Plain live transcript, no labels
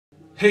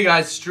Hey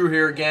guys, it's Drew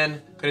here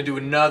again. Gonna do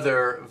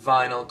another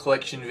vinyl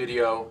collection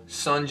video.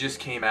 Sun just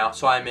came out,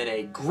 so I'm in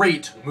a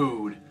great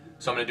mood.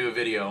 So I'm gonna do a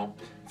video.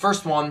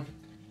 First one,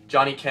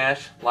 Johnny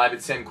Cash, live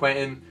at San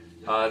Quentin.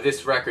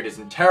 This record is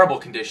in terrible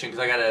condition because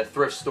I got it at a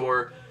thrift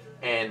store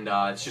and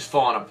it's just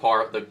falling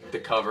apart, the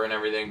cover and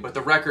everything. But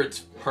the record's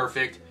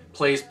perfect,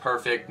 plays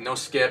perfect, no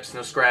skips,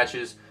 no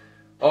scratches,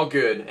 all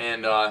good.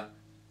 And I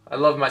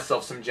love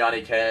myself some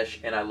Johnny Cash,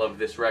 and I love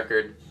this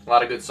record. A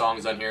lot of good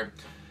songs on here.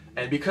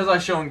 And because I'm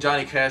showing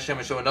Johnny Cash, I'm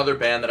going to show another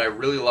band that I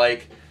really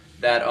like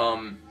that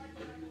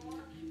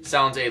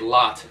sounds a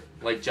lot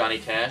like Johnny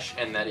Cash,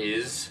 and that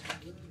is,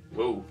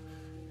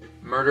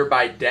 Murder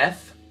by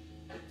Death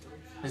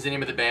is the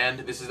name of the band.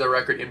 This is their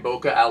record, In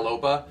Boca Al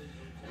Loba.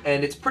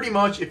 And it's pretty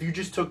much, if you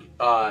just took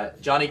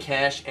Johnny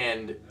Cash,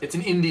 and it's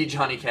an indie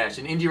Johnny Cash,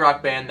 an indie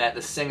rock band that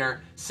the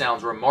singer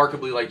sounds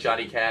remarkably like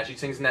Johnny Cash. He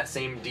sings in that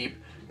same deep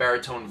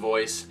baritone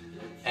voice,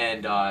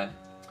 and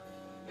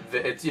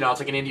it's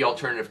like an indie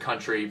alternative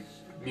country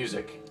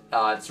music.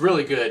 It's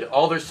really good.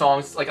 All their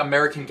songs, like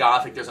American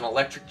Gothic, there's an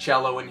electric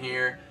cello in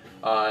here.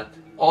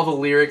 All the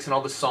lyrics and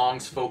all the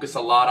songs focus a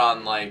lot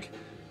on like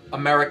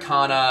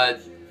Americana,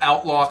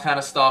 outlaw kind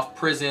of stuff,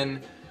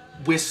 prison,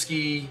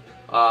 whiskey,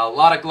 a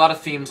lot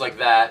of themes like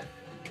that.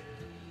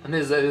 And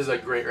this is a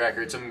great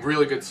record. Some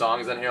really good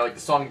songs on here, like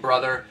the song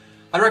Brother.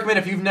 I'd recommend,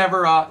 if you've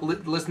never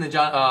listened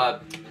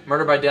to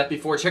Murder by Death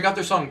before, check out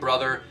their song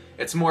Brother.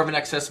 It's more of an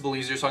accessible,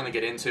 easier song to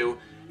get into,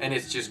 and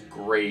it's just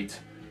great.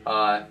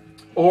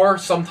 Or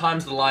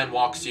Sometimes the Lion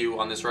Walks You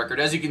on this record.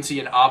 As you can see,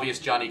 an obvious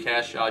Johnny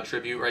Cash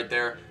tribute right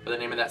there for the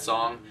name of that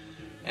song.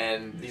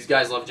 And these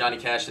guys love Johnny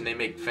Cash, and they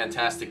make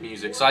fantastic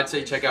music. So I'd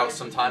say check out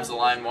Sometimes the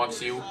Lion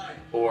Walks You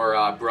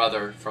or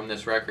Brother from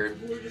this record.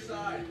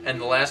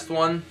 And the last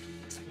one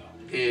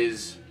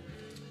is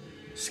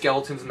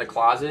Skeletons in the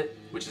Closet,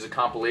 which is a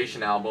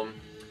compilation album.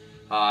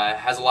 It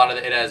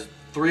has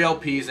 3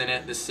 LPs in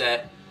it. This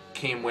set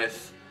came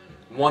with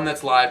one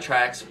that's live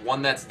tracks,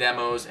 one that's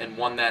demos, and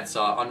one that's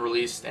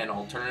unreleased and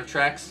alternative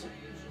tracks.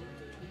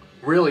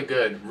 Really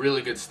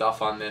good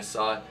stuff on this.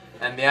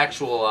 And the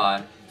actual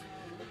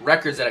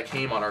records that it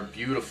came on are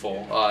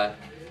beautiful.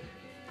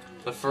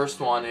 The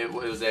first one, it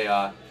was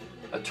a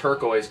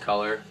turquoise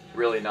color,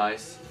 really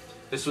nice.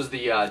 This was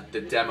the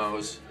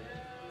demos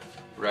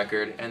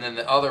record, and then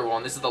the other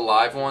one, this is the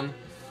live one,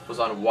 was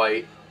on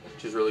white,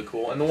 which is really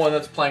cool. And the one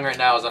that's playing right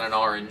now is on an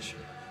orange.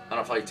 I don't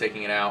know if I like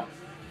taking it out.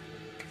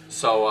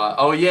 So,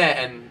 oh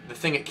yeah, and the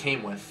thing it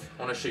came with.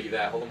 I want to show you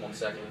that. Hold on one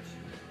second.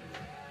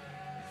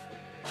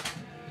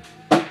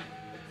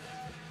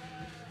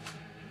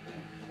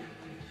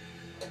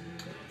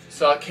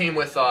 So it came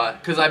with,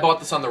 because I bought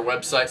this on their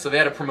website, so they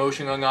had a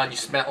promotion going on. You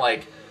spent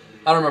like,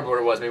 I don't remember what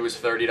it was, maybe it was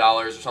 $30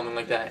 or something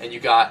like that, and you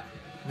got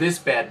this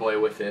bad boy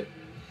with it,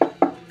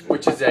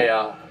 which is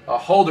a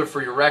holder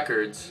for your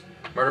records.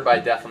 Murder by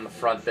Death on the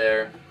front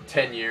there,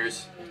 10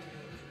 years.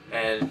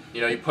 And,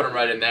 you put them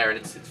right in there, and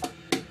it's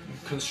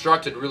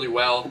constructed really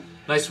well.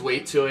 Nice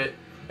weight to it.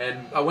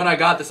 And when I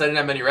got this, I didn't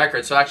have many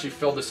records, so I actually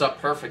filled this up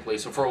perfectly.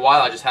 So for a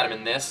while, I just had them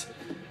in this.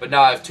 But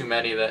now I have too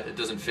many that it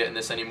doesn't fit in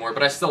this anymore.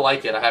 But I still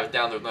like it. I have it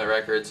down with my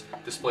records,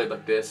 displayed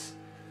like this.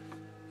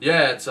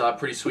 Yeah, it's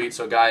pretty sweet.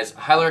 So guys,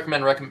 I highly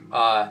recommend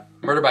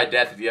Murder by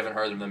Death if you haven't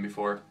heard of them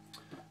before.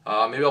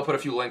 Maybe I'll put a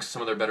few links to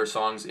some of their better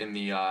songs in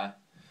the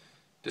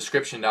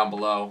description down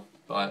below.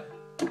 But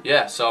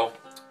yeah, so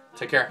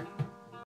take care.